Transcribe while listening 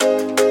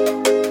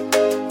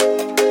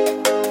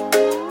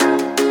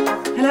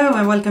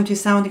welcome to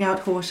Sounding Out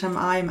Horsham.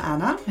 I'm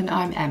Anna. And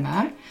I'm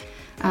Emma.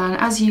 And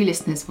as you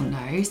listeners will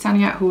know,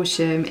 Sounding Out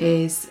Horsham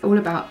is all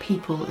about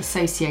people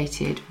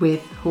associated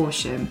with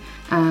Horsham.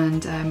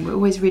 And we're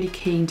always really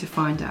keen to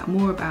find out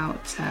more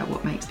about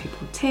what makes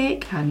people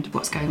tick and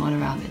what's going on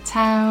around the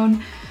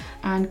town.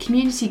 And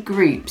community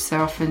groups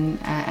are often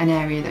an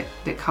area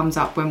that comes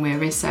up when we're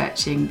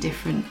researching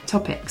different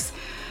topics.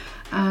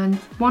 And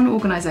one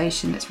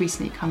organisation that's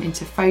recently come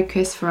into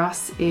focus for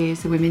us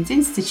is the Women's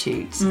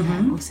Institute,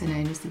 also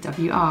known as the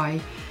WI.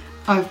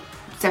 I've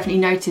definitely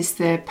noticed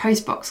the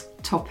postbox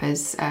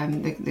toppers.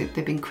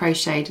 They've been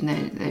crocheted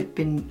and they've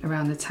been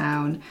around the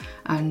town.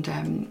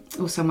 And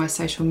also on my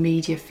social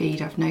media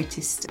feed, I've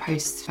noticed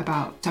posts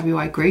about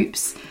WI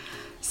groups.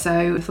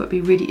 So I thought it'd be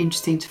really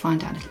interesting to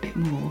find out a little bit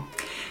more.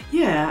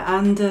 Yeah,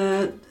 and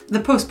the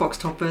postbox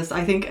toppers,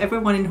 I think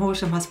everyone in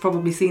Horsham has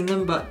probably seen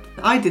them, but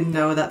I didn't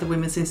know that the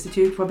Women's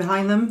Institute were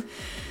behind them.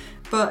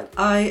 But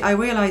I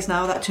realise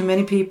now that to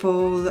many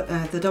people,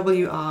 the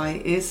WI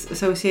is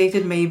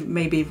associated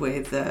maybe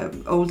with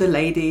older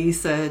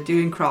ladies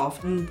doing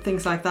craft and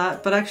things like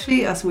that. But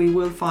actually, as we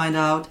will find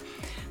out,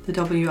 the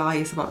WI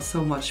is about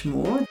so much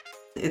more.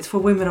 It's for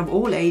women of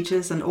all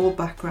ages and all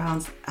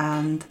backgrounds,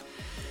 and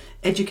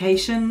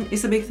education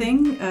is a big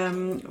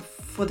thing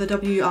for the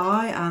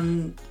WI,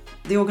 and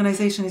the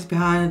organisation is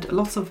behind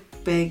lots of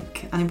big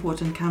and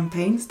important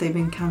campaigns. They've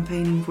been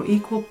campaigning for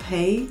equal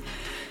pay.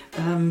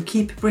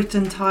 Keep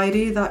Britain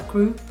Tidy, that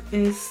group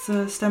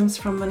stems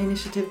from an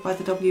initiative by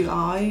the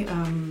WI.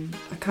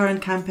 A current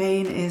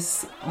campaign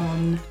is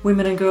on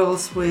women and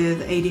girls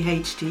with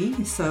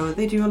ADHD, so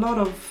they do a lot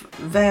of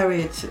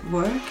varied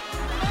work.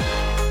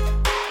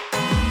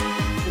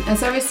 And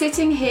so we're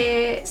sitting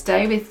here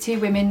today with two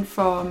women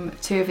from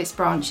two of its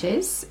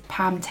branches,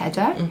 Pam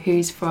Tedder,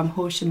 who's from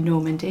Horsham,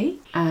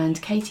 Normandy,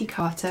 and Katie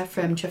Carter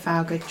from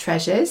Trafalgar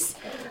Treasures.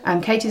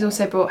 Katie's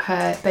also brought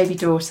her baby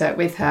daughter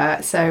with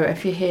her, so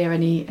if you hear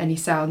any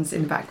sounds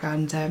in the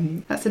background,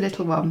 that's a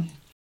little one.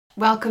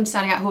 Welcome to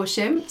Sounding Out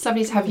Horsham. It's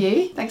lovely to have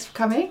you. Thanks for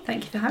coming.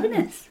 Thank you for having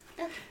us.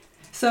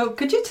 So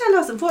could you tell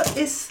us, what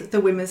is the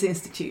Women's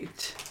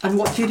Institute and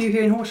what do you do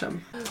here in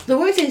Horsham? The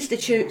Women's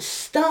Institute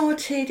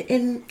started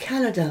in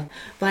Canada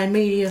by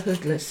Amelia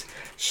Hoodless.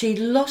 She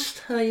lost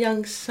her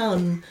young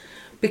son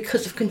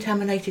because of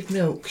contaminated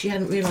milk. She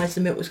hadn't realised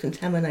the milk was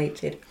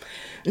contaminated.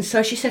 And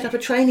so she set up a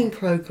training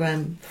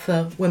programme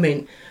for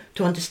women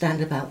to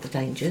understand about the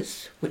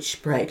dangers, which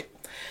spread.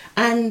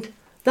 And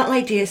that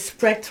idea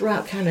spread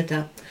throughout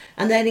Canada.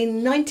 And then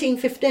in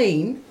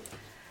 1915,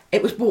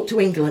 it was brought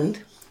to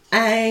England.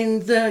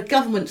 And the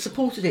government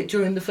supported it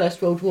during the First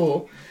World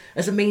War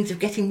as a means of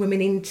getting women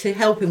into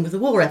helping with the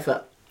war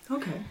effort.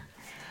 Okay.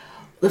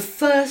 The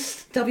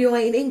first WI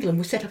in England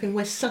was set up in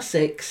West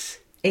Sussex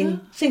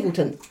in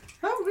Singleton.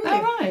 Oh, really?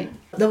 All right.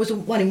 There was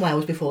one in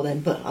Wales before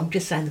then, but I'm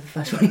just saying the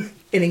first one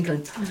in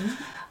England.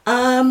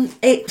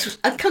 It's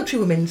a country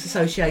women's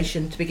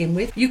association to begin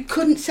with. You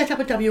couldn't set up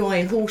a WI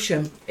in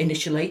Horsham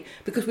initially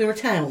because we were a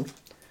town.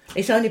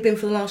 It's only been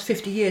for the last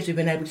 50 years we've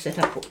been able to set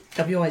up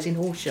WIs in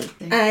Horsham.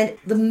 And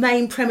the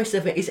main premise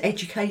of it is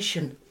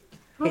education.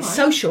 It's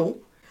social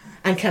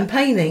and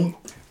campaigning,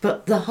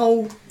 but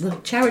the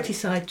charity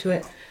side to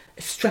it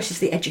stresses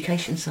the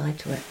education side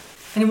to it.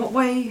 And in what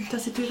way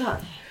does it do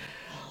that?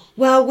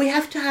 Well, we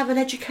have to have an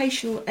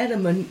educational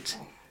element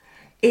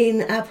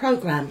in our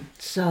programme.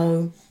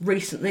 So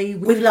recently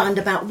we've learned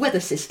about weather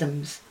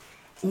systems.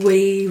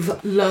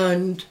 We've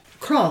learned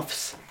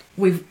crafts.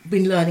 We've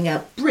been learning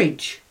out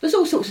bridge. There's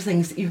all sorts of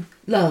things that you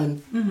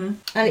learn.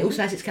 And it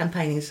also has its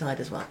campaigning side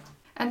as well.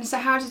 And so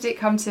how did it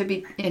come to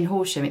be in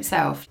Horsham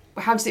itself?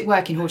 How does it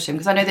work in Horsham?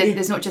 Because I know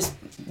there's not just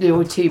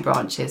your two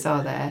branches,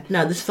 are there?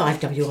 No, there's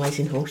 5 WIs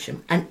in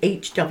Horsham, and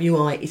each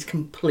WI is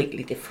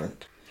completely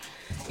different.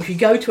 If you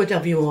go to a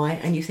WI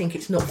and you think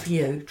it's not for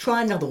you,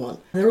 try another one.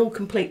 They're all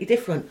completely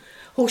different.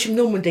 Horsham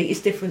Normandy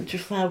is different to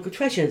Trafalgar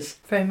Treasures.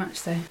 Very much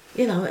so.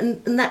 You know,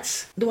 and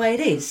that's the way it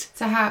is.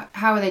 So how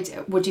are they,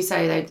 would you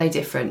say they're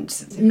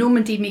different?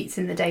 Normandy meets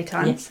in the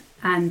daytimes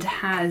and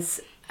has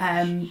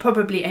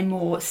probably a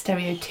more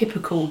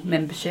stereotypical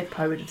membership,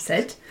 I would have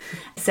said.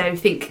 So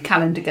think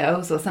Calendar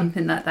Girls or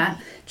something like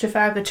that.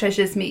 Trafalgar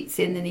Treasures meets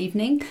in an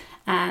evening,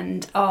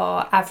 and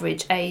our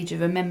average age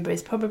of a member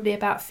is probably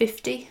about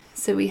 50.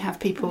 So we have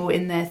people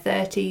in their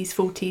 30s,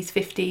 40s,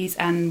 50s,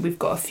 and we've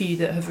got a few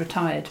that have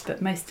retired, but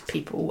most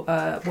people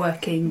are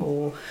working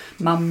or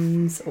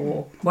mums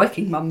or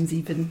working mums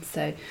even.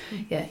 So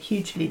yeah,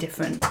 hugely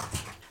different.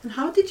 And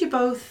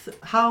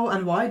how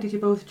and why did you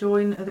both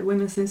join the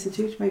Women's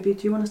Institute? Maybe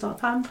do you want to start,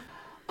 Pam?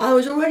 I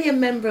was already a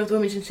member of the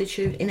Women's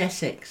Institute in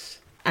Essex,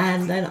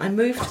 and then I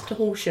moved to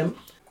Horsham.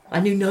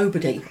 I knew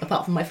nobody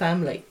apart from my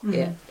family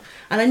here.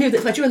 And I knew that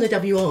if I joined the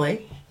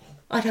WI,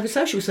 I'd have a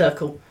social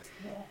circle.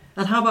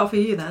 And how about for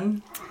you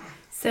then?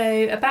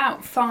 So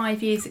about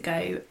 5 years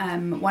ago,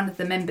 one of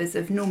the members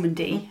of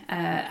Normandy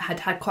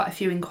had quite a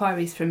few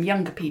inquiries from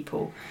younger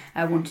people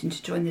wanting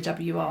to join the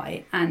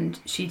WI, and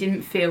she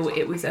didn't feel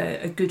it was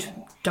a good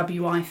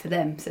WI for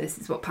them. So this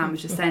is what Pam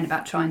was just saying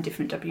about trying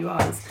different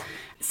WIs.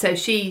 So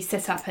she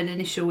set up an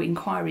initial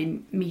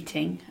inquiry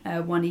meeting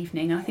one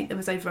evening, and I think there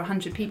was over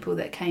 100 people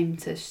that came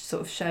to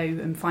sort of show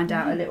and find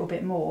out a little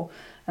bit more.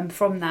 And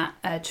from that,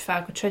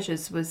 Trafalgar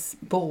Treasures was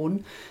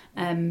born.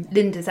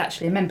 Linda's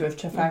actually a member of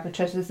Trafalgar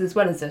Treasures as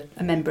well as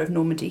a member of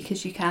Normandy,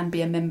 because you can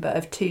be a member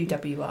of 2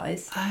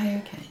 WIs.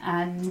 Oh, okay.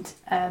 And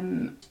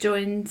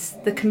joined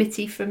the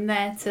committee from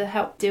there to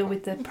help deal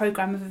with the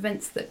programme of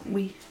events that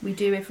we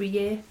do every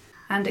year.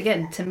 And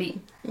again, to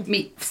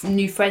meet some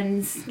new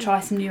friends, try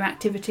some new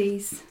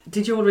activities.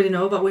 Did you already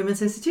know about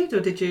Women's Institute, or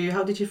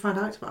how did you find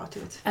out about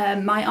it?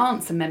 My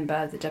aunt's a member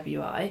of the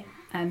WI,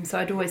 so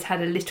I'd always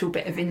had a little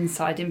bit of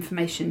inside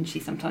information. She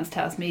sometimes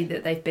tells me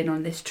that they've been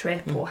on this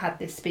trip or had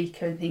this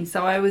speaker and things,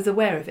 so I was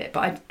aware of it.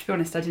 But to be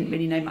honest, I didn't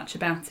really know much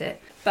about it.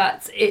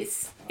 But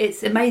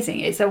it's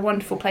amazing. It's a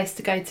wonderful place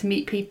to go to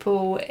meet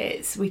people.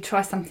 We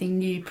try something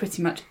new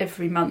pretty much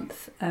every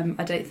month.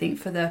 I don't think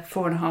for the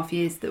 4.5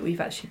 years that we've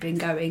actually been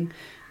going,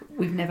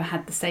 we've never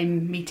had the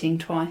same meeting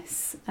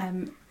twice.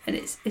 And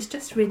it's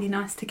just really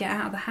nice to get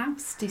out of the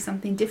house, do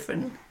something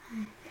different.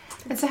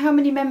 And so how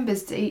many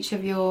members do each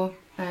of your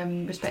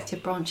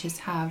respective branches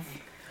have?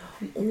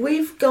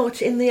 We've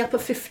got in the upper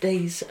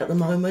 50s at the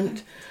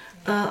moment.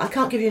 I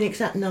can't give you an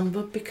exact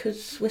number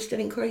because we're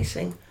still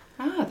increasing.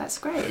 Ah, that's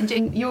great.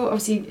 And you're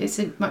obviously, it's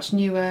a much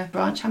newer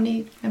branch. How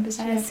many members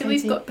do you have? So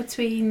we've got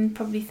between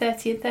probably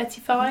 30 and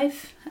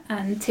 35,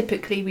 and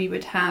typically we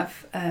would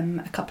have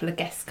a couple of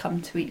guests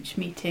come to each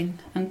meeting,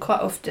 and quite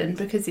often,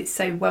 because it's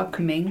so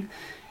welcoming,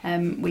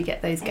 we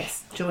get those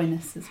guests join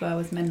us as well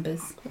as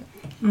members.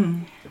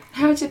 Mm.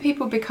 How do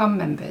people become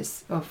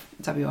members of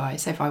WI?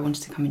 So if I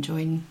wanted to come and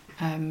join,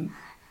 can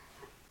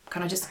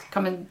I just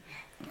come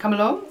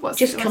along?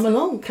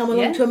 Come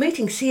along to a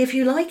meeting, see if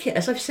you like it.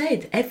 As I've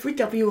said, every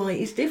WI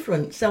is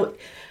different, so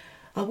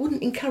I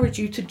wouldn't encourage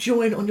you to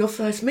join on your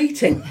first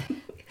meeting.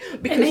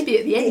 Because maybe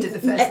at the end of the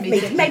first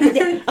meeting.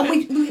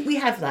 And we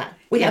have that.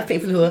 We have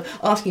people who are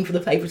asking for the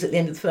papers at the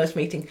end of the first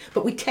meeting,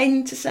 but we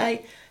tend to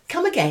say,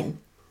 come again.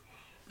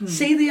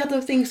 See the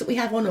other things that we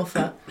have on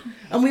offer,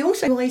 and we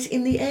also advise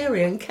in the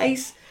area in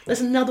case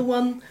there's another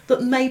one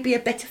that may be a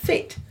better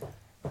fit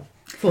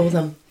for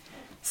them.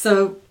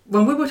 So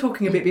when we were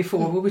talking a bit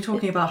before, we were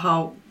talking about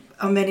how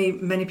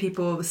many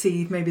people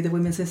see maybe the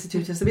Women's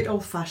Institute as a bit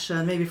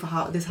old-fashioned, maybe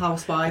for this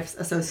Housewives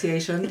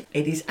Association.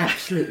 It is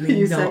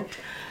absolutely not.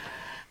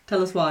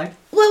 Tell us why.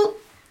 Well,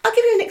 I'll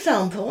give you an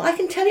example. I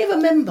can tell you of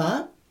a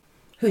member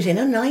who's in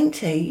her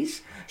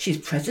 90s. She's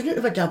president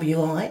of a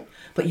WI,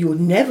 but you would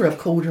never have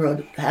called her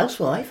a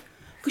housewife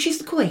because she's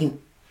the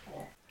Queen.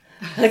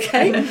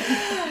 Okay?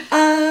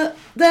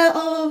 There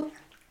are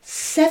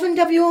 7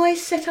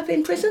 WIs set up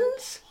in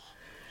prisons.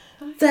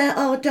 There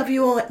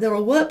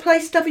are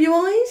workplace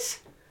WIs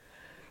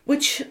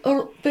which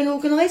are been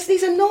organised.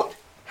 These are not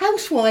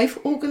housewife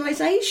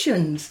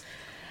organisations.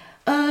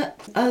 A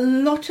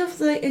lot of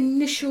the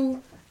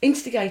initial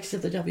instigators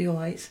of the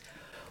WIs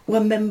were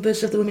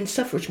members of the women's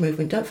suffrage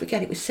movement. Don't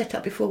forget, it was set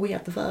up before we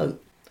had the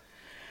vote.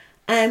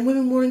 And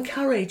women were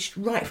encouraged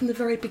right from the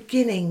very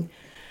beginning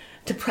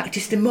to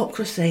practice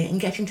democracy and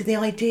get into the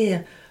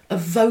idea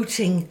of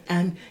voting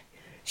and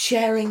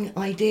sharing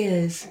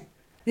ideas.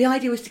 The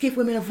idea was to give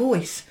women a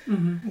voice.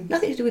 Mm-hmm.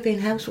 Nothing to do with being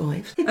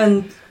housewives.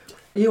 And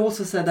you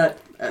also said that,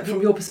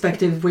 from your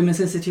perspective, Women's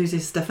Institute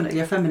is definitely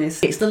a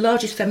feminist. It's the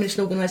largest feminist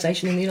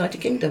organisation in the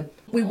United Kingdom.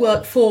 We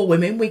work for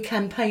women, we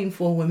campaign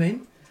for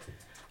women.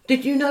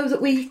 Did you know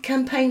that we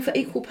campaigned for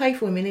equal pay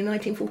for women in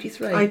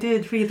 1943? I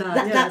did read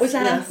that. That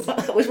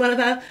was one of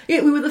our...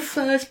 Yeah, we were the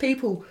first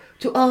people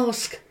to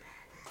ask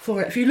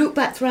for it. If you look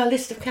back through our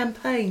list of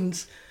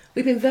campaigns,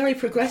 we've been very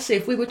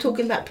progressive. We were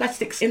talking about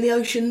plastics in the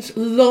oceans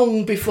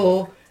long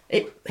before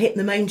it hit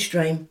the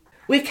mainstream.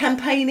 We're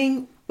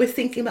campaigning, we're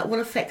thinking about what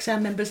affects our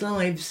members'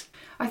 lives.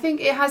 I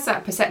think it has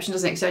that perception,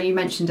 doesn't it? So you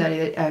mentioned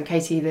earlier,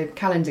 Katie, the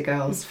Calendar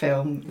Girls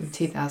film in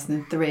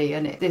 2003,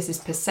 and there's this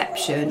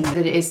perception that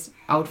it is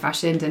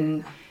old-fashioned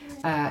and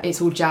it's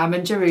all jam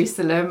and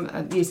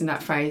Jerusalem, using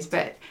that phrase.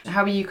 But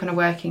how are you kind of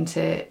working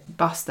to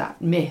bust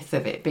that myth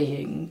of it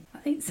being I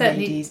think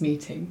certainly ladies'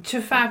 meeting?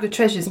 Trafalgar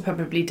Treasures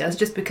probably does,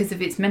 just because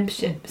of its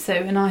membership.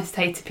 So when I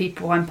say to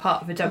people I'm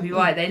part of a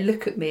WI, they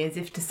look at me as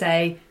if to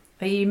say,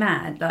 are you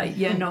mad? Like,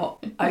 you're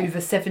not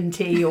over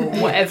 70 or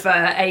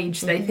whatever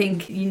age they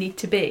think you need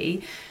to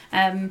be.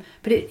 But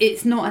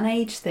it's not an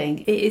age thing.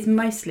 It is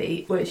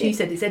mostly, well, as you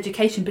said, it's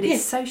education, but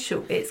it's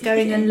social. It's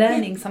going and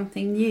learning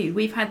something new.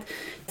 We've had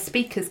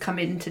speakers come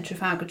into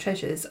Trafalgar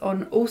Treasures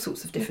on all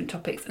sorts of different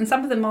topics, and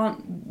some of them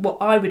aren't what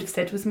I would have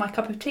said was my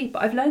cup of tea,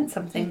 but I've learned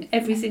something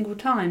every single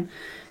time.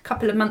 A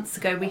couple of months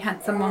ago we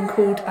had someone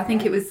called, I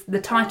think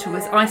the title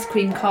was Ice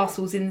Cream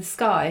Castles in the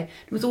Sky.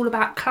 It was all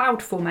about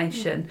cloud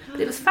formation, but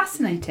it was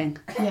fascinating.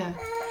 Yeah.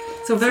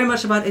 So very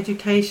much about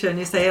education,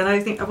 you say, and I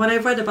think when I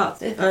read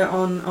about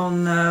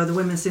on the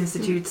Women's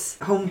Institute's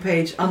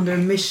homepage under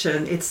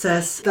mission, it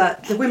says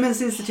that the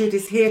Women's Institute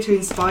is here to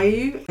inspire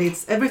you.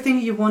 It's everything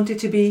you want it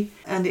to be,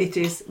 and it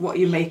is what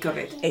you make of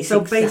it.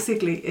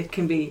 Basically, it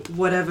can be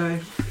whatever.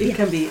 It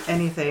can be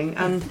anything,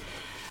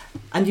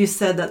 and you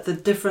said that the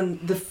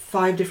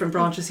 5 different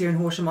branches here in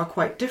Horsham are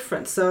quite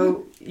different.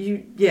 So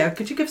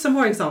could you give some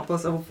more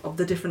examples of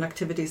the different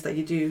activities that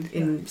you do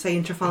in, say,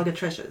 in Trafalgar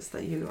Treasures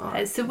that you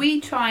are? So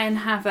we try and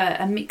have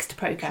a mixed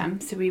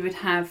programme. So we would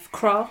have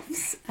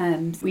crafts,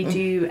 we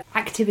do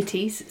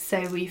activities.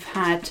 So we've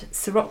had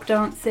Sarok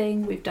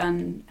dancing, we've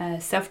done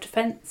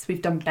self-defence,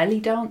 we've done belly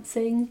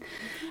dancing,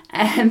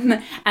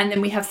 and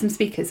then we have some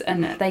speakers,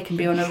 and they can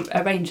be on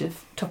a range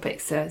of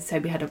topics. So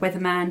we had a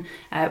weatherman,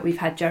 we've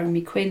had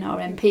Jeremy Quinn, our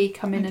MP,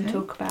 come in and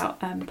talk about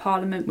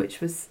Parliament,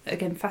 which was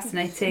again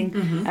fascinating.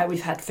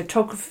 We've had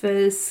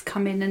photographers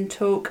come in and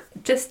talk.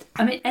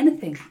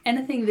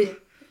 Anything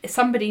that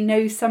somebody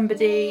knows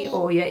somebody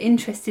or you're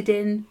interested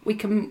in, we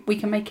can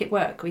make it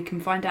work. We can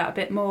find out a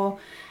bit more,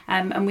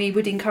 and we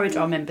would encourage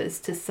our members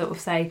to sort of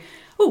say,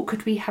 oh,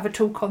 could we have a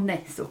talk on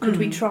this, or could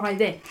we try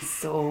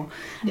this, or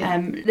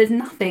there's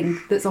nothing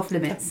that's off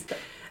limits.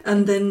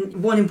 And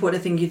then one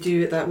important thing you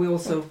do that we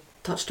also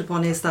touched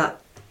upon is that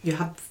you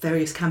have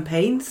various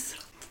campaigns.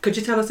 Could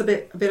you tell us a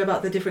bit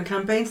about the different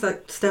campaigns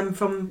that stem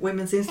from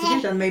Women's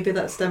Institute, and maybe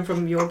that stem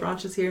from your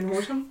branches here in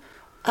Horsham?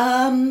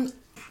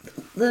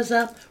 There's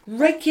a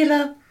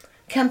regular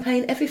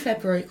campaign every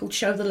February called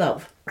Show the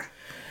Love.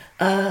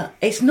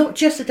 It's not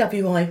just a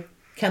WI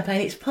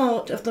campaign, it's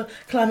part of the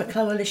Climate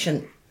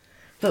Coalition.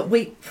 But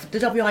the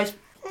WI is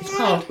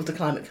part of the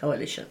Climate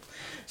Coalition.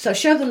 So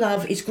Show the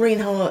Love is green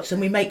hearts,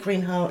 and we make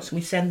green hearts and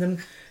we send them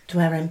to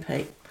our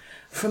MP.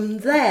 From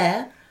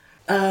there,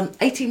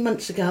 18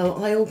 months ago,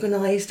 I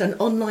organised an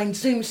online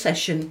Zoom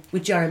session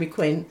with Jeremy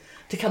Quinn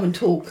to come and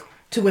talk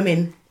to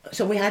women.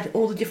 So we had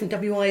all the different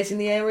WIs in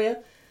the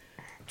area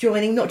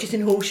joining, not just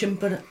in Horsham,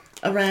 but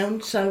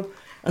around.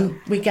 And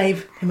we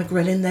gave him a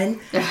grilling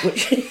then.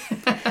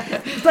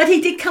 But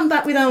he did come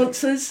back with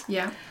answers.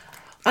 Yeah.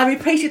 I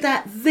repeated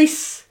that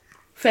this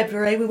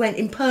February. We went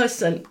in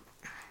person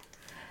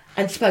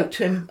and spoke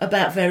to him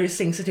about various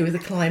things to do with the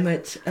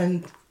climate.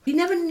 And you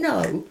never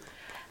know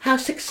how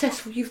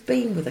successful you've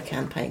been with a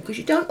campaign, because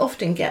you don't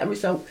often get a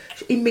result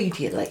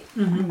immediately.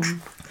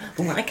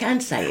 But what I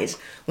can say is,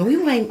 when we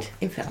went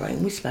in February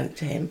and we spoke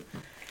to him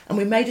and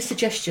we made a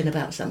suggestion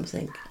about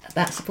something,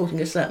 about supporting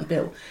a certain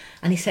bill,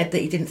 and he said that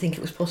he didn't think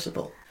it was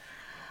possible,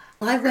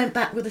 I went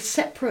back with a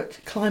separate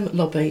climate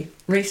lobby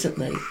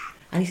recently,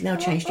 and he's now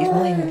changed his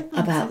mind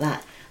about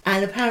that.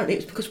 And apparently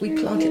it's because we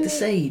planted the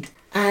seed,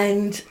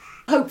 and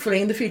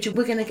hopefully in the future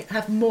we're going to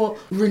have more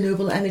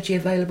renewable energy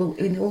available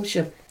in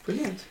Horsham.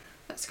 Brilliant.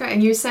 That's great.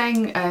 And you were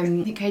saying, I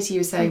think Katie,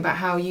 you were saying about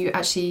how you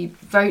actually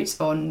vote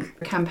on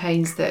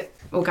campaigns that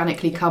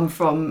organically come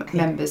from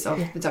members of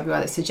the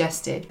WI that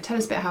suggested. Tell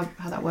us a bit how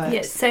that works.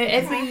 Yes, so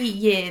every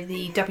year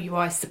the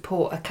WI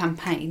support a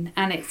campaign,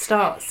 and it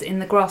starts in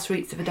the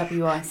grassroots of a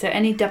WI. So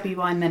any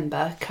WI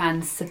member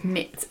can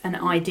submit an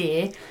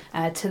idea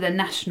to the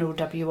national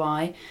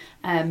WI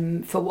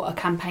for what a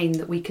campaign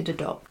that we could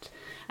adopt.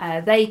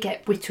 They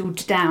get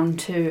whittled down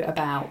to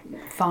about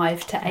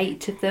 5 to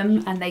 8 of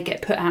them, and they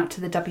get put out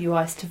to the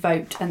WIs to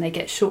vote, and they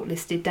get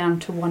shortlisted down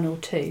to 1 or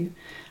 2.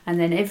 And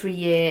then every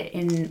year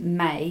in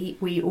May,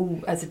 we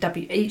all,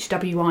 each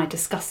WI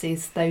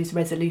discusses those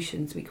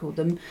resolutions, we call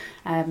them,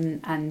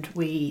 and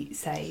we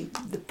say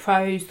the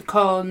pros, the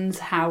cons,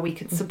 how we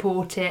could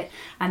support it,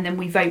 and then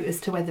we vote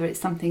as to whether it's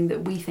something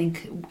that we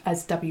think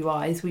as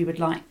WIs we would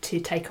like to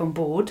take on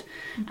board,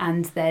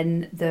 and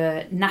then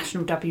the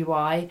national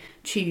WI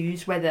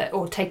choose whether,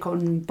 or take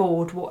on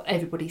board what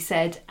everybody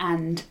said,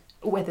 and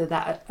whether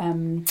that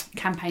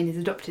campaign is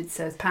adopted.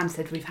 So as Pam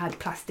said, we've had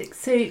plastic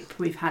soup,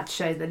 we've had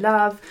Show the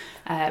Love,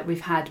 we've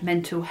had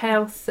mental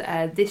health.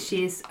 This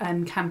year's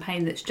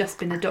campaign that's just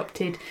been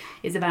adopted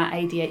is about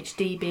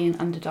ADHD being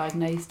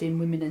underdiagnosed in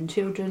women and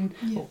children,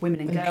 or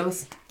women and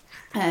girls.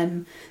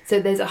 So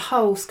there's a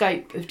whole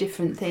scope of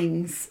different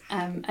things,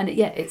 and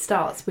it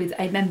starts with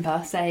a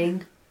member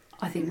saying,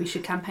 I think we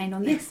should campaign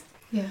on this.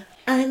 Yeah.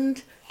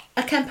 And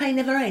a campaign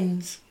never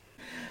ends.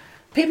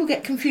 People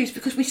get confused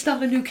because we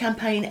start a new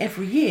campaign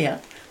every year,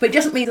 but it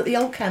doesn't mean that the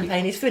old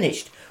campaign is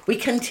finished. We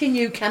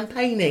continue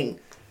campaigning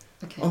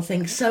on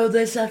things. So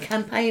there's a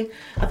campaign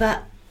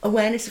about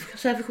awareness of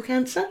cervical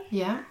cancer.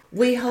 Yeah.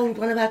 We hold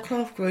one of our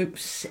craft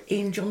groups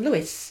in John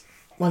Lewis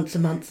once a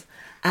month,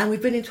 and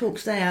we've been in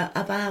talks there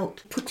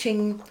about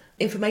putting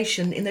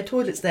information in their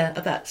toilets there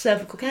about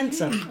cervical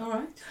cancer.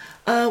 All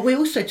right. We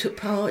also took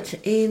part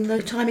in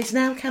the Time Is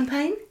Now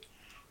campaign,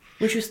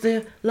 which was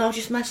the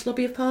largest mass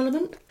lobby of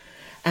Parliament.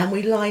 And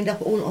we lined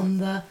up all on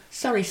the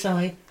Surrey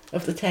side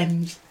of the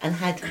Thames and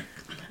had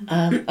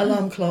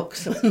alarm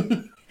clocks.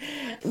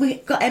 We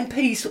got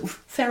MPs sort of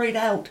ferried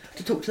out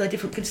to talk to their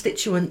different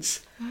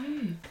constituents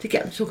to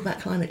get them to talk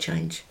about climate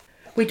change.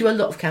 We do a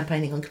lot of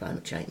campaigning on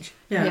climate change.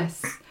 Yeah.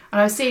 Yes. And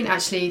I've seen,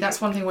 actually,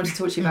 that's one thing I wanted to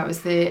talk to you about,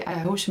 was the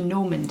Horsham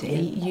Normandy.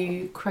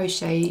 You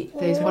crochet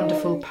those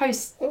wonderful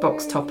post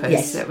box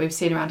toppers that we've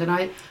seen around. And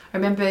I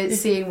remember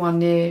seeing one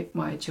near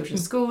my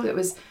children's school that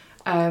was,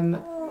 I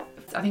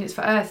think it was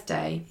for Earth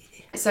Day.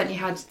 It certainly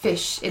had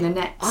fish in a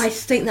net. I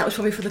think that was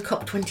probably for the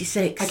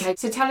COP26. Okay,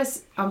 so tell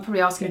us, I'm probably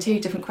asking two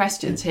different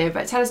questions here,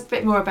 but tell us a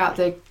bit more about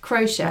the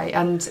crochet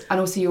and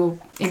also your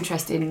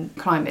interest in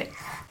climate.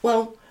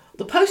 Well,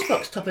 the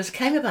postbox toppers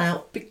came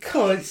about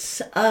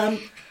because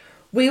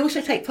we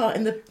also take part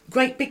in the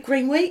Great Big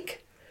Green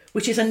Week,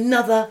 which is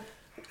another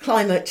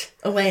climate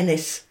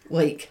awareness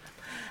week.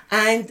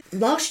 And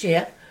last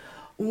year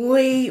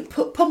we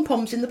put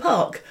pom-poms in the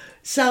park.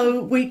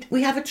 So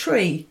we have a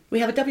tree, we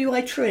have a WI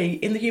tree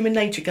in the Human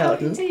Nature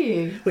Garden, Do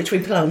you? which we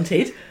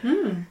planted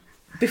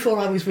before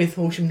I was with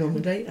Horsham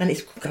Normandy, and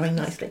it's going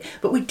nicely.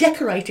 But we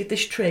decorated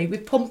this tree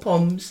with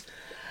pom-poms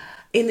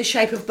in the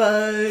shape of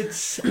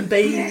birds and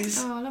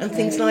bees and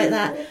things like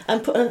that,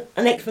 and put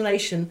an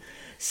explanation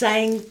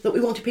saying that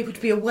we wanted people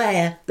to be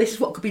aware this is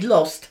what could be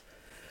lost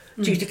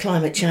due to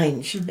climate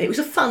change. It was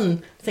a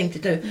fun thing to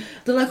do.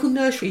 The local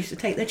nursery used to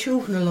take their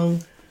children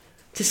along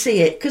to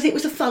see it because it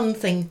was a fun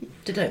thing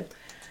to do.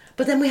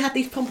 But then we had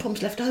these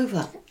pom-poms left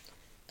over,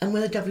 and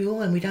we're the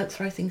WI and we don't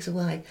throw things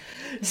away.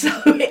 So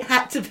it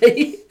had to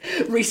be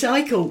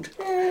recycled.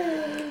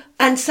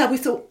 And so we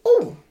thought,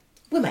 oh,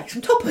 we'll make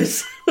some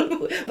toppers.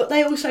 But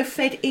they also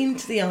fed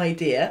into the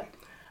idea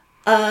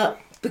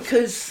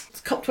because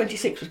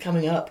COP26 was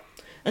coming up.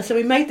 And so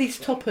we made these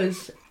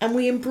toppers and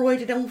we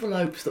embroidered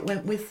envelopes that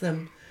went with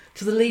them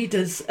to the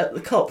leaders at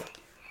the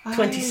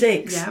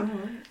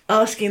COP26,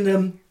 asking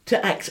them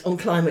to act on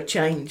climate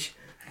change.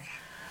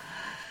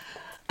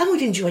 And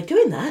we'd enjoy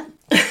doing that.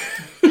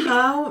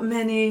 How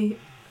many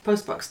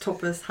postbox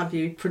toppers have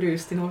you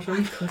produced in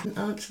Horsham? I couldn't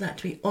answer that,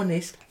 to be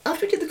honest.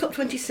 After we did the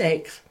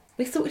COP26,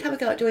 we thought we'd have a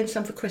go at doing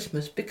some for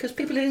Christmas because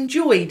people had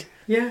enjoyed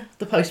the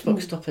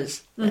postbox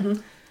toppers.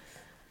 And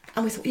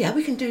we thought, yeah,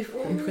 we can do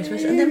them for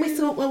Christmas. And then we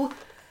thought, well,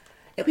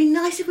 it'd be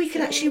nice if we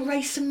could actually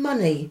raise some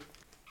money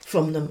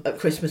from them at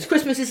Christmas.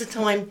 Christmas is a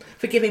time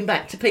for giving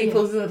back to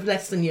people who have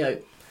less than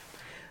you.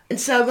 And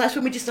so that's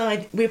when we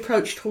decided, we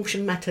approached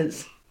Horsham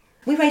Matters.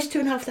 We raised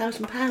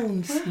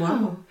 £2,500.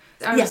 Wow.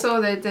 I saw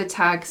the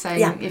tag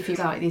saying, if you'd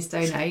like these,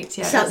 donate.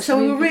 Yeah, so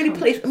we were really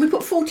pleased. And we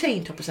put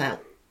 14 toppers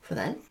out for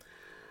them.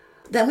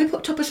 Then we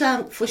put toppers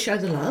out for Show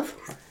the Love.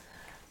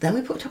 Then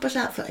we put toppers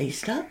out for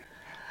Easter.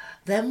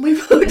 Then we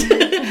put...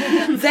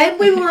 then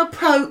we were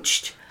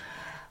approached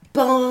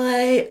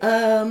by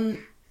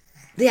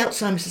the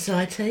Alzheimer's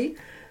Society.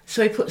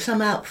 So we put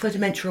some out for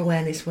Dementia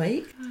Awareness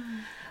Week.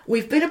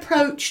 We've been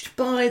approached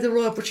by the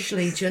Royal British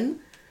Legion.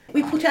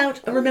 We put out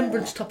a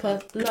remembrance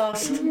topper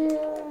last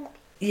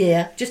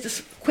year, just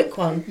a quick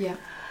one. Yeah.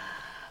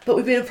 But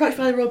we've been approached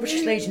by the Royal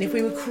British Legion if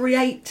we would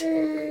create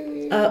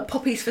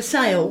poppies for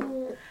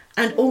sale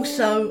and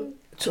also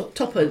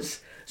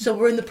toppers. So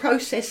we're in the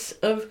process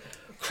of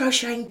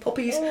crocheting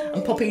poppies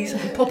and poppies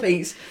and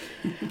poppies.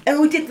 And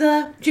we did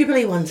the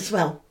Jubilee ones as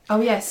well.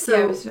 Oh yes,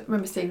 so, I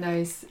remember seeing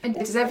those. And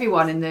does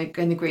everyone in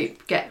the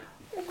group get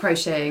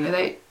crocheting? Are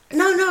they?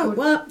 No.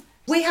 Well,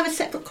 we have a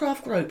separate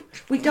craft group.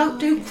 We don't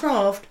do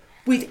craft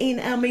within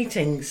our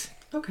meetings.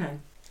 Okay.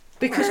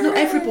 Because not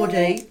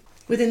everybody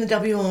within the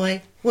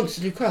WI wants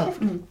to do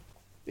craft.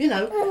 You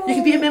know, you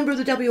can be a member of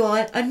the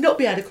WI and not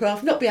be able to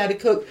craft, not be able to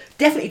cook,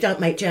 definitely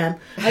don't make jam,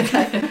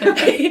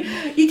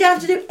 okay? You don't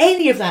have to do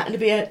any of that and to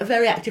be a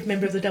very active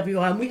member of the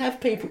WI, and we have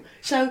people.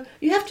 So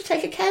you have to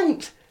take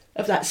account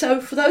of that.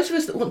 So for those of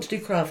us that want to do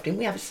crafting,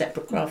 we have a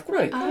separate craft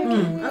group.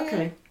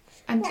 Okay.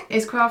 And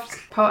is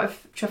craft part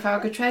of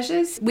Trafalgar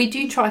Treasures? We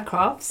do try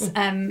crafts. As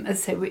I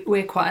say,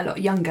 we're quite a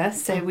lot younger,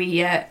 so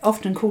we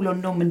often call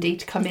on Normandy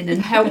to come in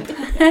and help.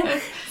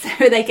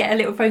 So they get a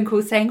little phone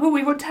call saying, oh,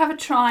 we want to have a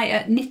try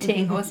at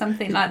knitting or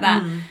something like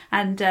that.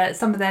 And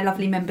some of their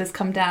lovely members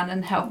come down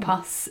and help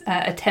us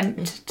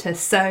attempt to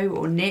sew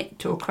or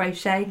knit or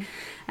crochet.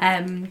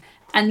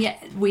 And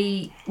yet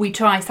we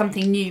try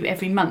something new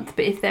every month.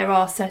 But if there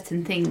are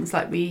certain things,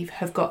 like we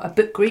have got a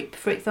book group,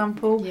 for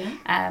example,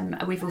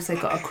 we've also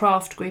got a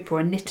craft group or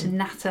a knit and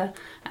natter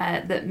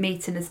that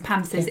meet. And as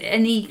Pam says,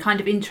 any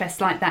kind of interest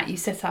like that, you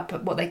set up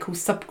at what they call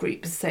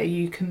subgroups, so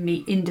you can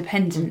meet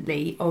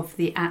independently of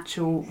the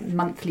actual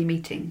monthly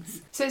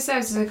meetings. So it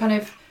serves as a kind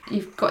of,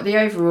 you've got the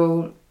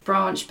overall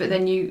branch, but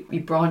then you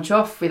branch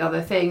off with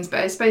other things.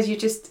 But I suppose you're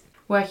just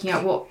working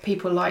out what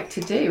people like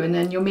to do, and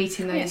then you're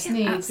meeting those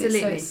needs.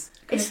 Absolutely.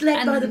 It's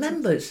led by the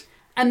members.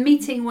 And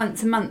meeting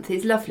once a month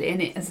is lovely, and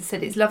as I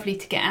said, it's lovely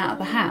to get out of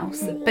the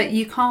house, but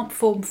you can't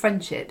form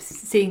friendships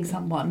seeing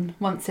someone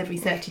once every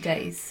 30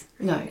 days.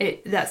 No.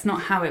 That's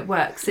not how it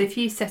works. So if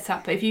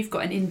you've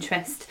got an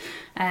interest,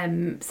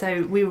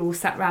 so we were all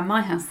sat around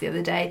my house the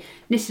other day,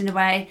 knitting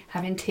away,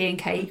 having tea and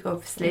cake,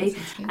 obviously,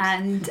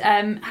 and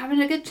having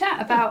a good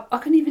chat about, I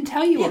couldn't even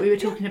tell you what we were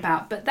talking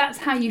about, but that's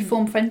how you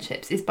form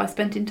friendships, is by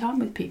spending time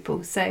with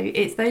people. So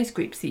it's those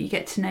groups that you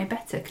get to know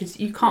better, because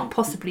you can't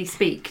possibly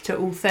speak to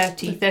all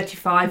 30,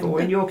 35,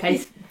 or in your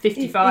case,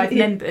 55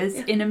 members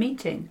in a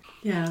meeting.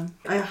 Yeah,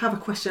 I have a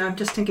question. I'm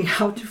just thinking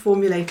how to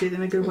formulate it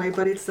in a good way,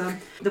 but it's the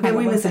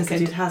Women's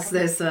Institute has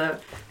this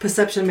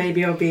perception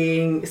maybe of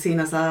being seen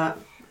as a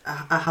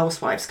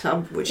housewives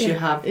club, which you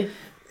have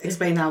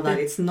explained now that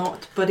it's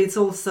not, but it's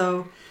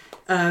also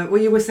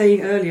what you were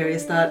saying earlier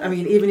is that, I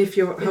mean, even if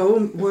you're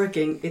home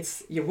working,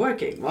 you're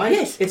working, right?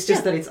 Yes. It's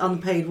just that it's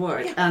unpaid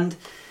work. Yeah. And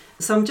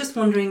so I'm just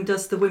wondering,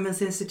 does the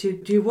Women's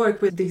Institute, do you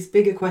work with these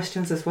bigger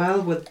questions as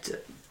well, with,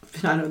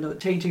 I don't know,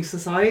 changing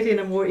society in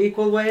a more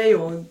equal way,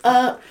 or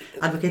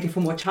advocating for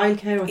more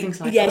childcare or things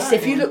like that? Yes,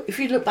 if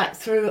you look back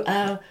through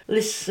our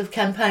lists of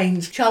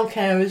campaigns,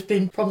 childcare has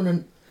been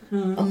prominent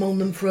among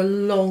them for a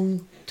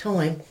long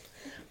time.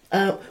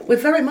 We're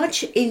very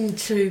much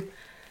into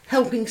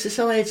helping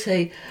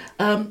society.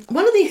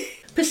 One of the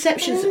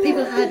perceptions that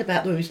people had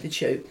about the Women's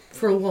Institute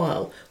for a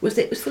while was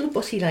that it was full of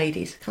bossy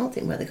ladies. Can't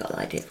think where they got the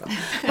idea from.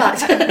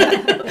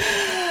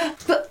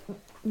 But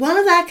one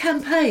of our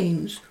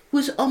campaigns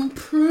was on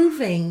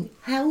improving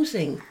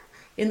housing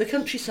in the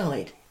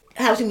countryside.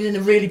 Housing was in a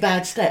really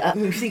bad state. I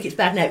mean, we think it's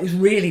bad now, it was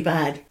really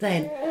bad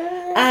then.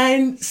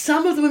 And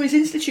some of the Women's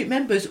Institute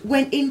members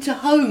went into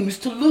homes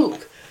to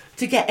look,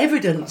 to get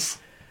evidence.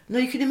 Now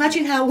you can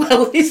imagine how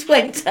well this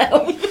went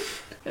down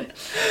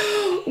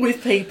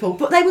with people.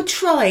 But they were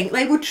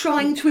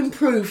trying to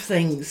improve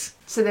things.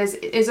 So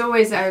there's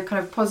always a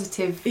kind of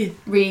positive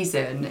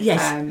reason.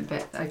 Yes.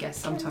 But I guess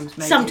sometimes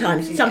maybe...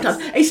 Sometimes.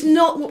 It's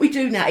not what we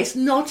do now. It's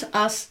not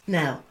us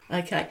now.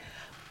 Okay.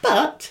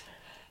 But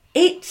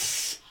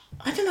it's,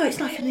 I don't know, it's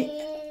like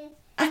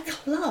a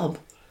club.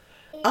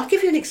 I'll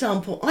give you an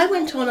example. I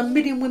went on a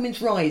Million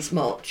Women's Rise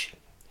march.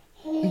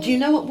 Do you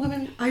know what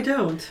women... I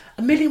don't.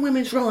 A Million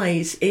Women's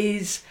Rise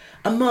is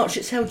a march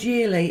that's held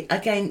yearly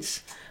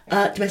against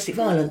domestic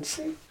violence.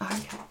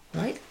 Okay.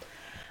 Right?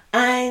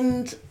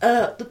 And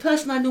the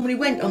person I normally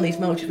went on these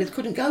marches with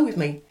couldn't go with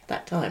me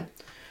that time.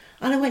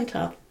 And I went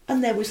up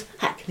and there was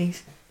Hackney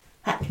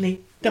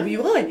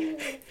WI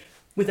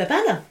with their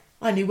banner.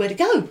 I knew where to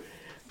go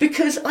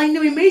because I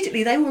knew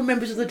immediately they were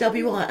members of the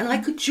WI and I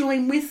could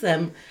join with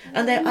them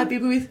and I'd be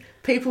with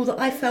people that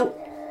I felt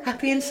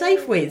happy and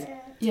safe with.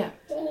 Yeah.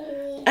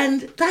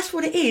 And that's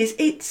what it is.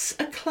 It's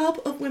a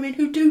club of women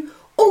who do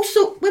all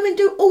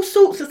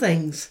sorts of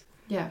things.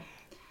 Yeah.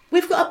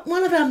 We've got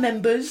one of our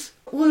members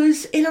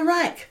was in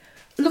Iraq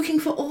looking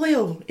for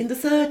oil in the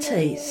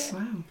 30s.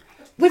 Wow.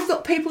 We've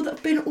got people that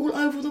have been all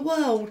over the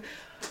world.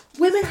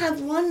 Women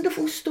have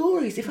wonderful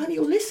stories, if only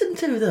you'll listen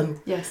to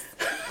them. Yes.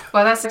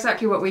 Well, that's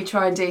exactly what we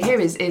try and do here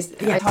is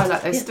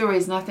highlight those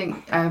stories. And I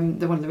think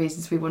one of the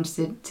reasons we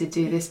wanted to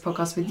do this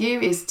podcast with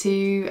you is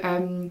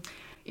to...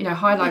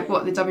 highlight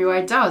what the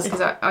WA does,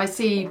 because I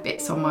see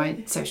bits on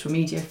my social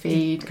media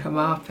feed come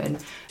up,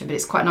 but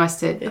it's quite nice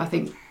to, I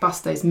think,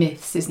 bust those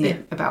myths, isn't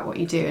it, about what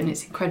you do, and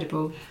it's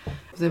incredible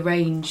the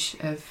range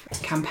of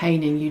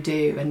campaigning you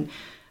do, and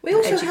we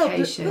also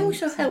education.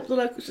 help the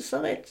local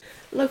society,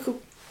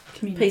 local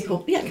Community.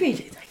 people. Yeah,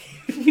 community.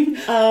 Thank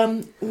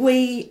you.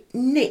 We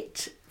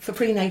knit for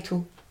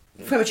premature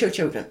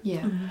children,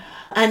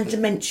 and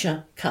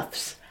dementia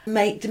cuffs,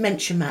 make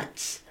dementia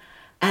mats.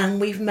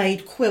 And we've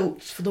made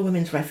quilts for the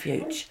Women's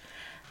Refuge.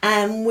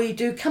 And we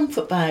do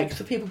comfort bags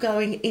for people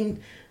going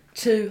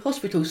into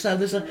hospital. So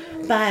there's a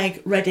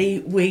bag ready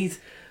with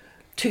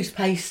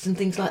toothpaste and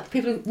things like that.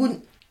 People who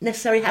wouldn't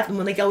necessarily have them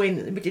when they go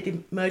in, we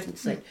did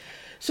emergency.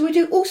 So we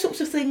do all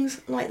sorts of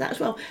things like that as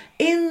well.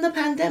 In the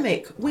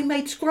pandemic, we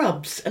made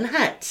scrubs and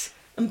hats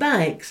and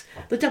bags.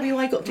 The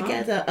WI got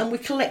together and we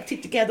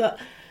collected together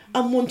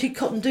unwanted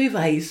cotton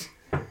duvets.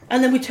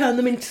 And then we turned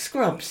them into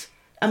scrubs.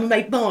 And we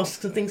made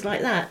masks and things like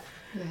that.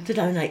 To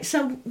donate.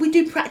 So we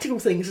do practical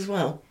things as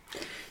well.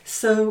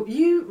 So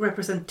you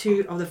represent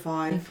 2 of the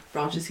 5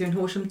 branches here in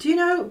Horsham.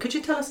 Could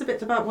you tell us a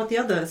bit about what the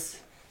others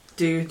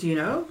do? Do you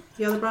know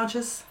the other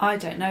branches? I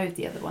don't know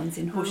the other ones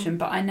in Horsham,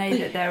 but I know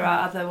that there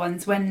are other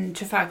ones. When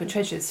Trafalgar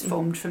Treasures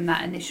formed from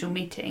that initial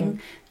meeting,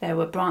 there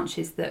were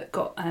branches that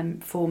got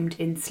formed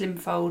in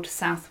Slimfold,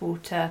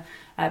 Southwater.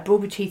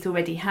 Broadbeach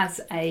already has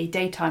a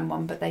daytime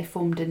one, but they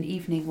formed an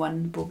evening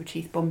one,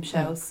 Broadbeach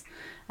Bombshells.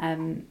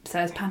 So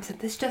as Pam said,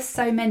 there's just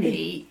so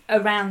many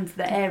around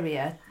the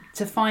area.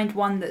 To find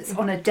one that's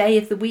on a day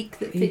of the week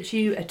that fits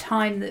you, a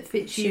time that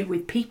fits you,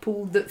 with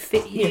people that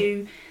fit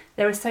you.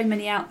 There are so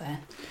many out there.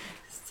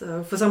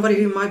 So for somebody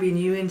who might be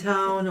new in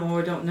town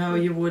or don't know,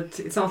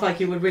 it sounds like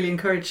you would really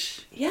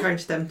encourage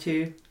them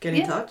to get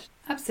in touch.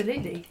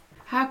 Absolutely.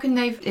 How can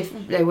they,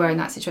 if they were in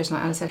that situation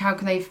like Anna said, how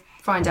can they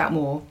find out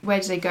more? Where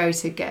do they go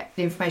to get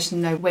the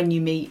information, know when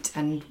you meet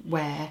and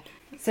where?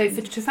 So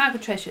for Trafalgar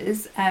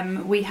Treasures,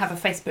 we have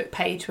a Facebook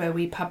page where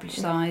we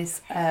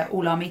publicise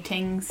all our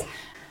meetings.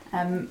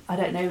 I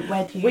don't know,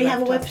 where do you... We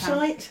have a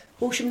website,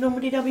 Horsham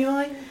Normandy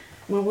WI,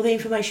 where all the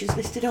information is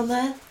listed on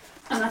there.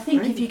 And I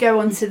think if you go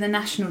onto the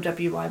National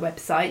WI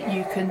website,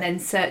 you can then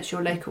search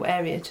your local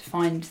area to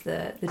find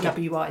the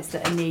WIs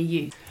that are near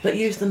you. But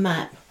use the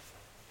map,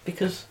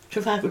 because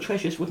Trafalgar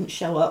Treasures wouldn't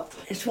show up.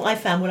 It's what I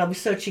found when I was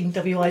searching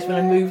WIs when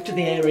I moved to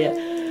the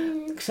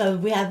area. So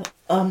we have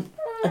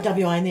a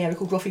WI in the area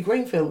called Roffey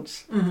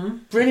Greenfields. Mm-hmm.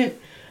 Brilliant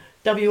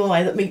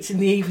WI that meets in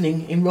the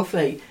evening in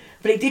Roffey.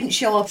 But it didn't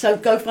show up, so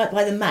go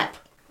by the map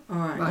All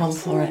right. one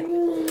for it.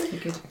 Okay,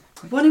 good.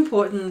 One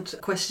important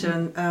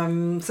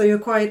question. So you're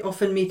quite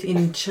often meeting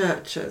in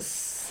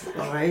churches,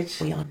 right?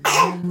 We are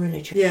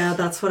non-religious. Yeah,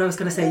 that's what I was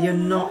going to say. You're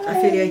not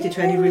affiliated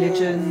to any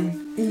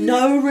religion.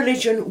 No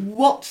religion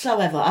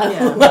whatsoever.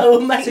 Yeah. Well,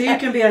 make So you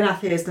can be an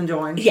atheist and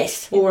join?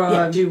 Yes. Or a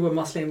Yeah. Jew or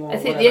Muslim or I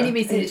think whatever. the only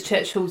reason it's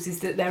church halls is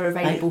that they're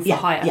available for yeah,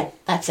 hire. Yeah,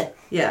 that's it.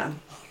 Yeah.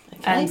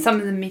 Okay. And some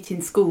of them meet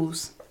in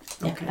schools.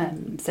 Okay.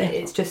 So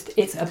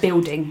it's a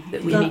building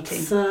that we meet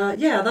in.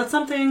 That's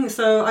something.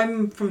 So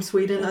I'm from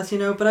Sweden, as you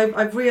know, but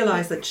I've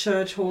realised that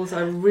church halls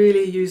are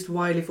really used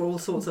widely for all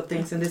sorts of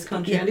things in this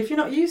country. Yeah. And if you're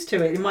not used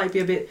to it, it might be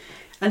a bit.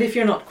 And if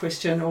you're not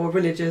Christian or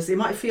religious, it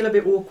might feel a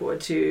bit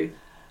awkward to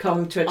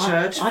come to a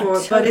church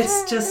but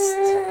it's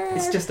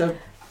just a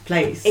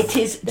place. It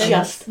is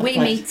just a We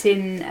place. meet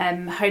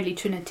in Holy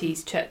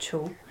Trinity's church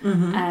hall.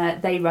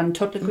 Mm-hmm. They run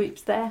toddler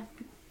groups there.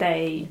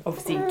 They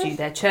obviously do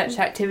their church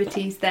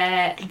activities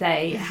there.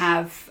 They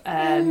have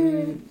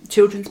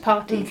children's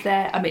parties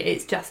there. I mean,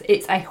 it's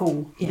a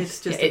hall. It's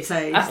just It's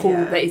a place. a hall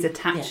yeah. that is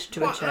attached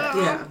to a church.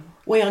 Yeah.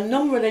 We are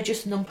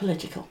non-religious,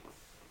 non-political.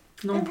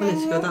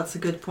 Non-political, that's a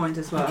good point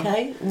as well.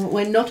 Okay,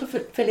 we're not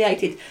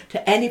affiliated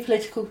to any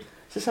political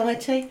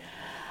society,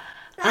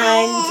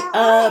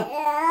 and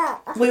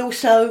we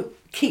also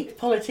keep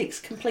politics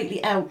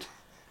completely out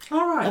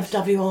All right. of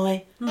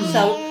WI.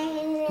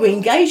 So we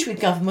engage with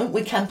government,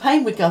 we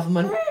campaign with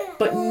government,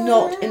 but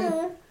not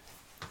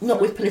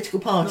with political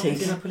Not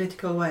parties. in a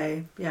political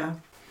way, yeah.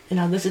 You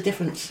know, there's a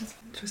difference.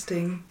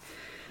 Interesting.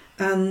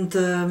 And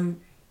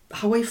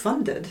how are we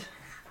funded?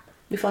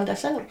 We fund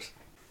ourselves.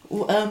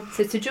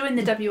 So to join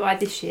the WI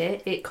this year,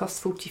 it costs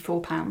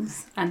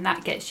 £44, and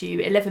that gets you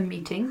 11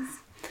 meetings.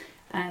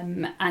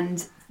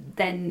 And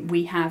then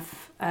we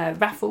have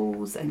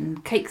raffles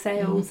and cake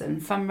sales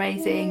and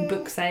fundraising,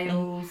 book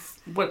sales.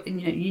 Well,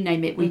 you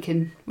name it. We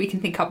can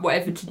think up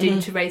whatever to do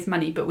to raise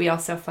money, but we are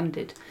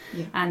self-funded.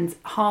 Yeah. And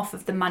half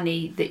of the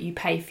money that you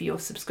pay for your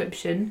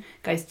subscription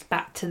goes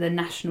back to the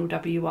National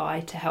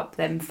WI to help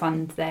them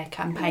fund their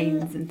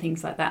campaigns and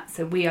things like that.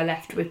 So we are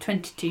left with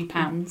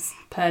 £22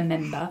 per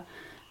member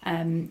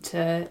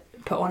to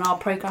put on our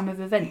programme of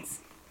events.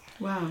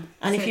 Wow.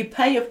 And So- if you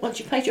once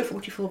you've paid your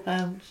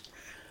 £44,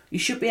 you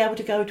should be able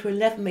to go to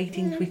 11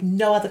 meetings with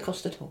no other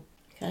cost at all.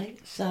 Okay,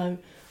 so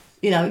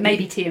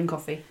Maybe tea and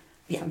coffee.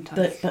 yeah,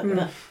 sometimes.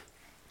 but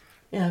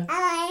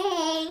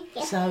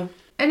so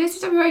And is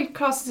WI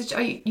classed as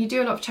you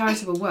do a lot of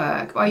charitable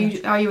work? Are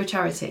you a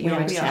charity? we You're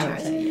are a a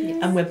charity, charity.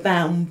 and we're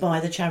bound by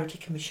the Charity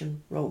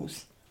Commission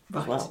rules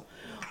as well,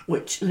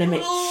 which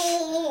limits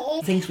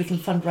things we can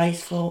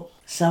fundraise for.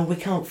 So we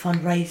can't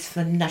fundraise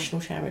for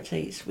national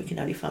charities. We can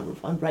only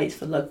fundraise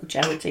for local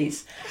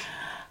charities,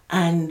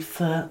 and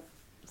for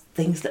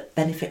things that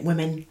benefit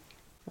women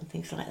and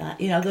things like that.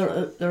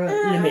 There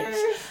are limits.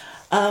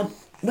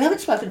 We haven't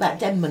spoken about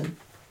Denman,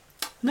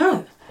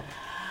 No.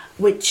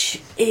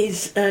 which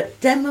is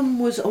Denman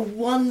was a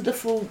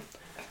wonderful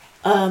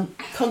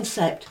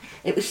concept.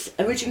 It was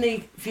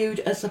originally viewed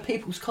as a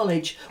people's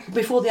college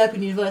before the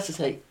Open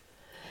University,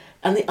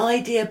 and the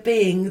idea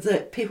being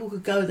that people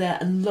could go there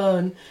and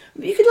learn.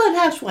 You could learn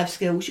housewife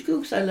skills. You could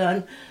also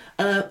learn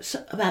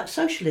about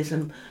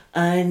socialism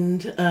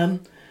and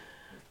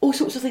all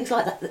sorts of things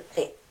like that.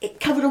 It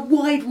covered a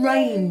wide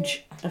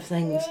range of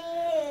things,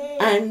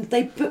 and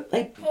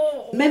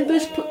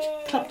members put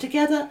the club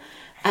together,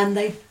 and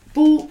they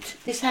bought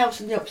this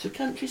house in the Oxford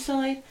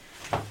countryside,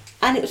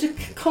 and it was a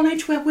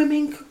college where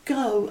women could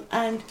go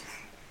and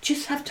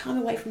just have time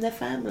away from their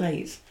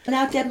families.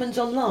 Now Denman's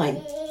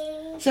online,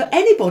 so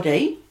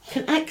anybody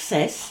can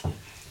access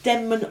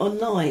Denman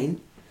online.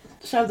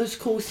 So there's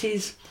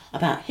courses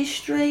about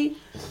history,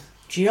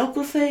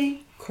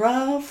 geography,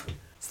 craft.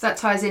 So that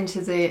ties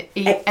into the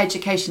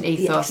education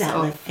ethos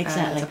of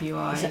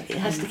WI. Exactly. It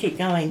has to keep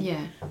going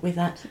Yeah. with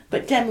that.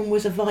 But Denman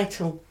was a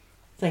vital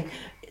thing.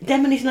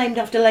 Denman is named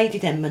after Lady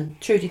Denman,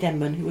 Trudy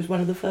Denman, who was one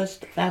of the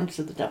first founders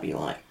of the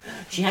WI.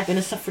 She had been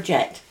a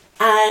suffragette,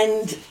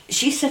 and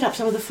she set up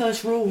some of the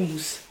first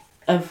rules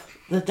of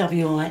the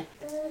WI.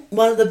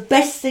 One of the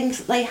best things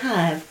that they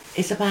have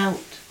is about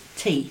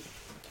tea,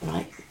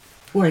 right?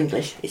 Or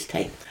English, it's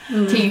tea.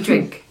 Tea you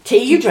drink.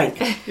 Tea you drink.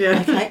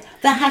 Yeah. Okay.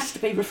 There has to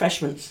be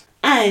refreshments,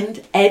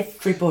 and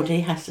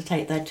everybody has to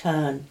take their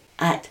turn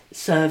at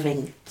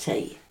serving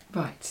tea.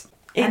 Right.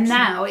 And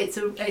now it's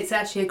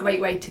actually a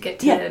great way to get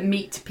to Yeah.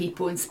 meet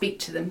people and speak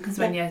to them, because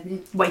when you're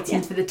waiting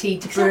Yeah. for the tea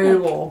to Exactly.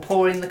 brew or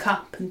pouring the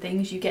cup and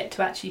things, you get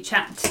to actually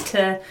chat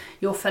to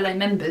your fellow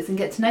members and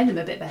get to know them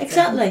a bit better.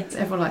 Exactly. So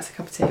everyone likes a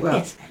cup of tea. Well,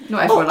 Yes.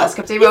 not everyone likes a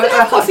cup of tea. You Well, can a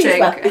have hot coffee as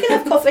well. drink. You can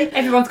have coffee.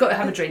 Everyone's got to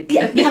have a drink.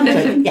 Yeah, you have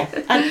a drink. Yeah,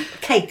 and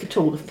cake at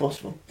all if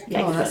possible. Cake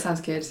Oh, as that well. sounds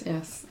good.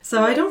 Yes.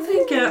 So I don't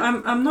think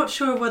I'm not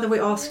sure whether we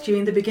asked you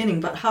in the beginning,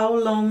 but how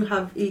long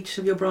have each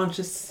of your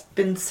branches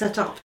been set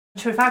up?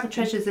 Trafalgar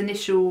Treasure's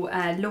initial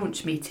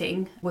launch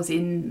meeting was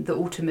in the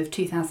autumn of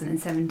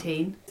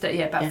 2017. So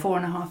about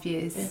 4.5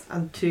 years. Yeah.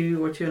 And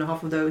 2 or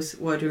 2.5 of those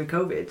were during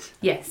COVID.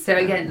 Yes, so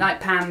again, like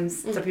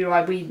Pam's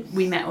WI,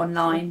 we met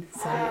online.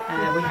 So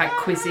we had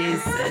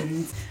quizzes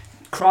and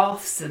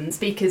crafts and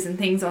speakers and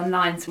things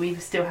online, so we were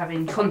still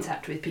having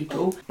contact with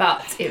people,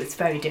 but it was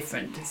very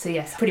different. So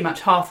yes, pretty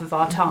much half of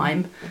our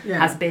time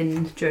has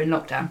been during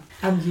lockdown.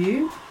 And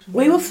you?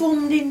 We were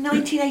formed in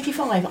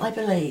 1985, I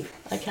believe.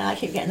 Okay, I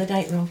keep getting the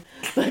date wrong.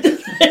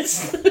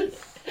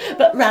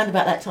 But round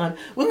about that time.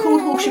 We're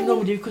called Horsham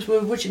Normandy because we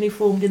were originally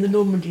formed in the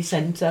Normandy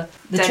Centre,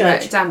 the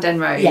church. Down Den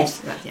Road.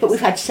 Yes, but we've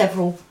had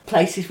several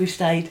places we've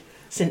stayed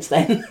since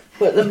then.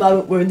 But at the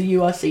moment we're in the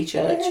URC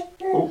church.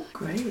 Oh,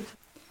 great.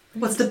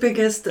 What's the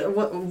biggest,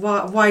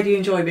 why do you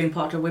enjoy being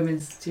part of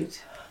Women's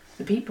Institute?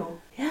 The people.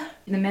 Yeah.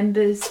 The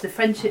members, the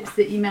friendships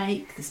that you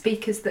make, the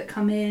speakers that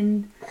come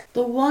in.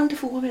 The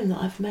wonderful women that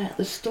I've met,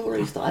 the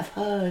stories that I've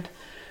heard,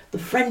 the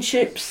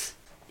friendships.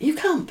 You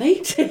can't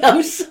beat it,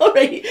 I'm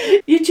sorry.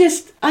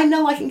 I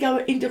know I can go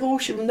into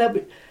Horsham and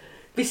there'll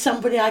be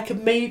somebody I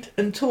can meet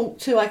and talk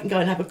to, I can go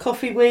and have a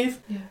coffee with.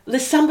 Yeah.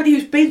 There's somebody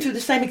who's been through the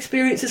same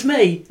experience as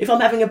me, if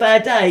I'm having a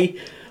bad day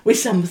with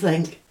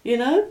something, you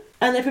know?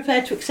 And they're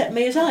prepared to accept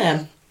me as I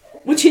am,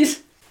 which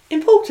is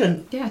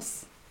important.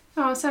 Yes.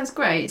 Oh, it sounds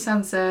great. It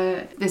sounds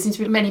there seems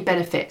to be many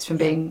benefits from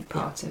being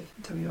part of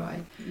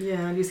WI.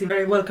 Yeah, and you seem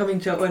very welcoming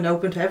to and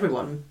open to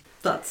everyone.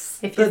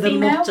 That's if you're the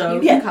female, motto.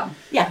 You can come.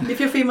 Yeah. If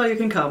you're female, you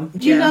can come.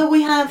 Do you know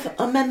we have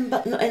a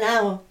member in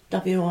our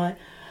WI?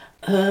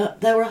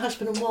 They were a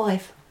husband and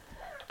wife,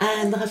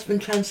 and the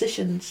husband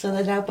transitioned, so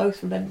they're now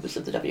both members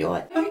of the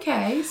WI.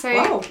 Okay, so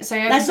wow. So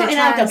that's not in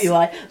our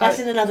WI. That's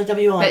in another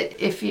WI. But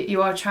if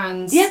you are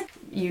trans,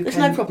 there's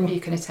no problem. You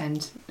can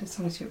attend as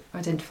long as you're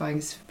identifying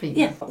as female.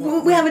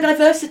 Yeah, we have a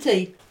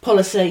diversity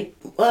policy.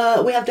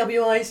 We have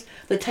WIs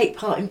that take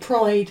part in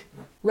Pride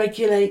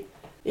regularly.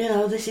 You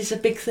know, this is a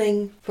big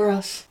thing for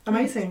us.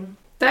 Amazing.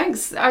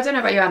 Thanks. I don't know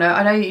about you, Anna.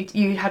 I know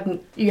you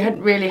hadn't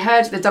really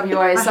heard the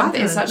WI as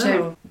something. It's such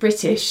a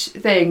British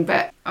thing,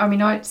 but I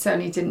mean, I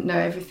certainly didn't know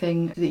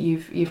everything that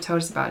you've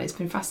told us about. It's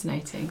been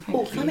fascinating. Thank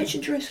you. Can I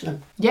mention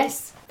Jerusalem?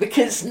 Yes.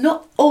 Because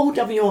not all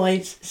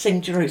WIs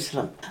sing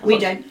Jerusalem. We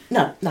don't.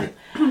 No.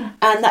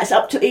 And that's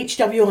up to each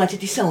WI to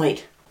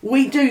decide.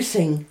 We do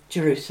sing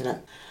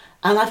Jerusalem.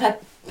 And I've had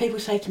people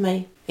say to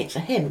me, it's a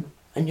hymn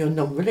and you're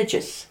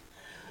non-religious.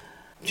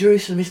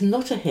 Jerusalem is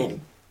not a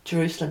hymn.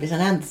 Jerusalem is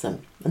an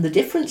anthem. And the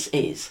difference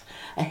is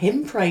a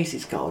hymn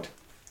praises God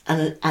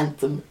and an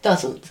anthem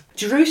doesn't.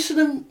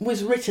 Jerusalem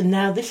was written,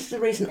 now this is the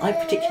reason I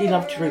particularly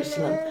love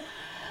Jerusalem.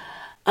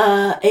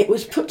 It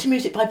was put to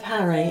music by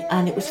Parry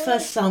and it was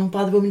first sung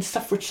by the Women's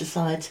Suffrage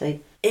Society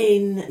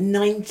in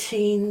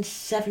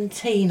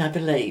 1917, I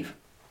believe.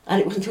 And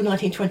it wasn't until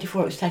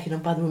 1924 it was taken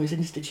up by the Women's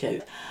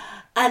Institute.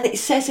 And it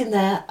says in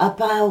there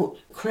about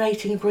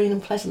creating a green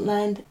and pleasant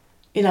land,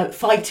 you know,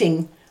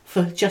 fighting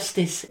for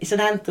justice. It's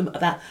an anthem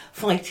about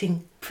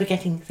fighting for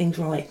getting things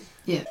right.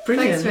 Yeah,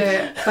 brilliant.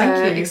 Thanks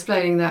for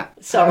explaining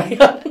that. Sorry.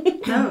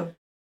 No.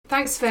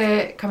 Thanks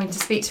for coming to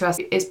speak to us.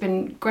 It's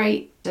been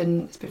great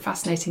and it's been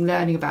fascinating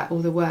learning about all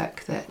the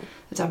work that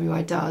the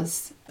WI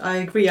does. I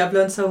agree. I've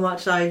learned so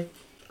much. I've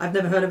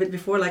never heard of it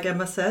before, like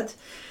Emma said.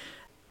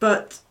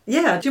 But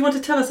yeah, do you want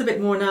to tell us a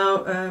bit more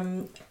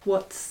now?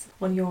 What's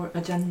on your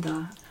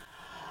agenda?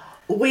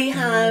 We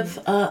have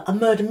a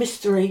murder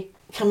mystery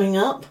coming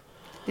up.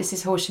 This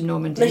is Horsham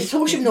Normandy. This is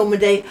Horsham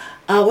Normandy.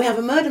 We have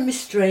a murder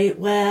mystery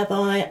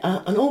whereby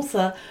an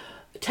author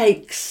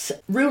takes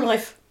real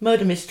life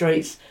murder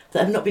mysteries that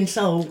have not been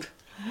solved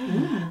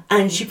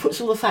and she puts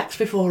all the facts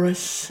before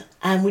us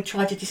and we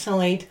try to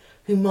decide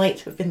who might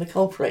have been the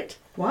culprit.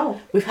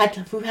 Wow. We've had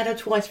her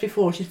twice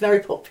before. She's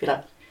very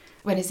popular.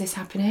 When is this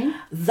happening?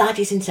 That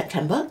is in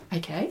September.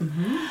 Okay.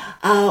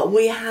 Mm-hmm.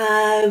 We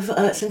have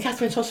St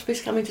Catherine's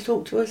Hospice coming to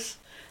talk to us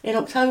in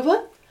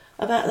October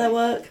about their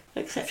work,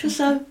 etc.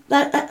 So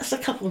that's a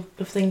couple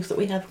of things that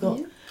we have got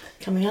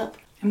coming up.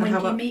 And when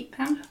do you meet,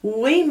 Pam?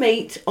 We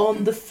meet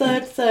on the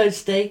third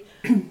Thursday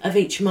of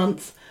each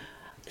month,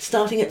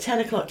 starting at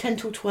 10 o'clock, 10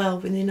 till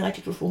 12 in the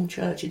United Reformed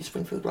Church in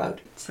Springfield Road.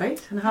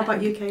 Great. And how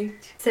about you,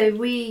 Kate? So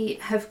we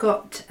have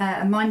got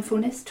a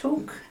mindfulness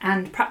talk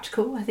and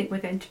practical. I think we're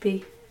going to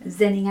be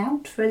zenning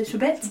out for a little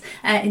bit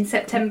in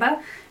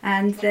September,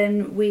 and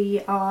then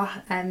we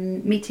are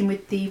meeting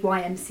with the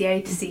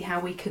YMCA to see how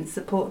we can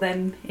support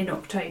them in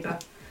October.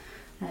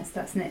 So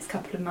that's the next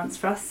couple of months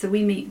for us. So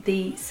we meet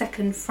the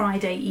second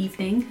Friday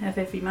evening of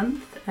every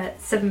month at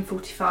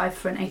 7:45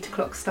 for an 8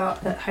 o'clock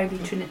start at Holy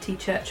Trinity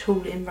Church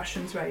Hall in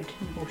Rushlands Road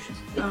in Horsham.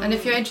 And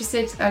if you're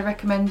interested, I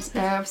recommend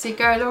obviously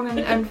go along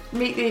and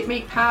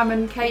meet Pam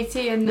and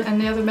Katie and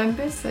the other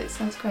members. So it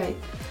sounds great.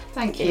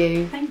 Thank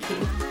you. Thank you.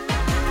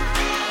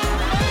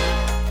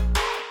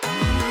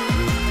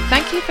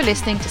 Thank you for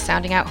listening to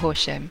Sounding Out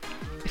Horsham.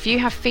 If you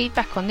have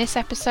feedback on this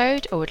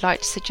episode or would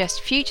like to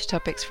suggest future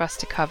topics for us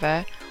to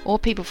cover or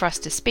people for us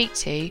to speak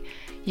to,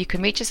 you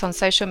can reach us on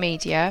social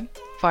media,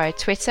 via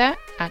Twitter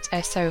at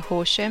SO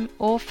Horsham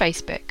or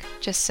Facebook.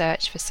 Just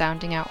search for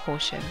Sounding Out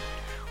Horsham.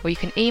 Or you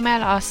can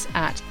email us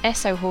at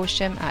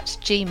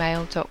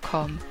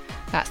sohorsham@gmail.com.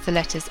 That's the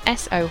letters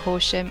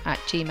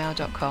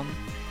sohorsham@gmail.com.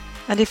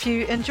 And if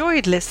you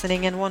enjoyed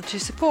listening and want to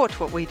support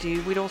what we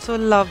do, we'd also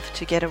love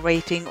to get a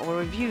rating or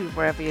review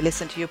wherever you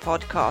listen to your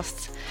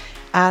podcasts.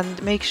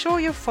 And make sure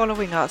you're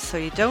following us so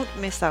you don't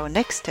miss our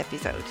next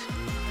episode.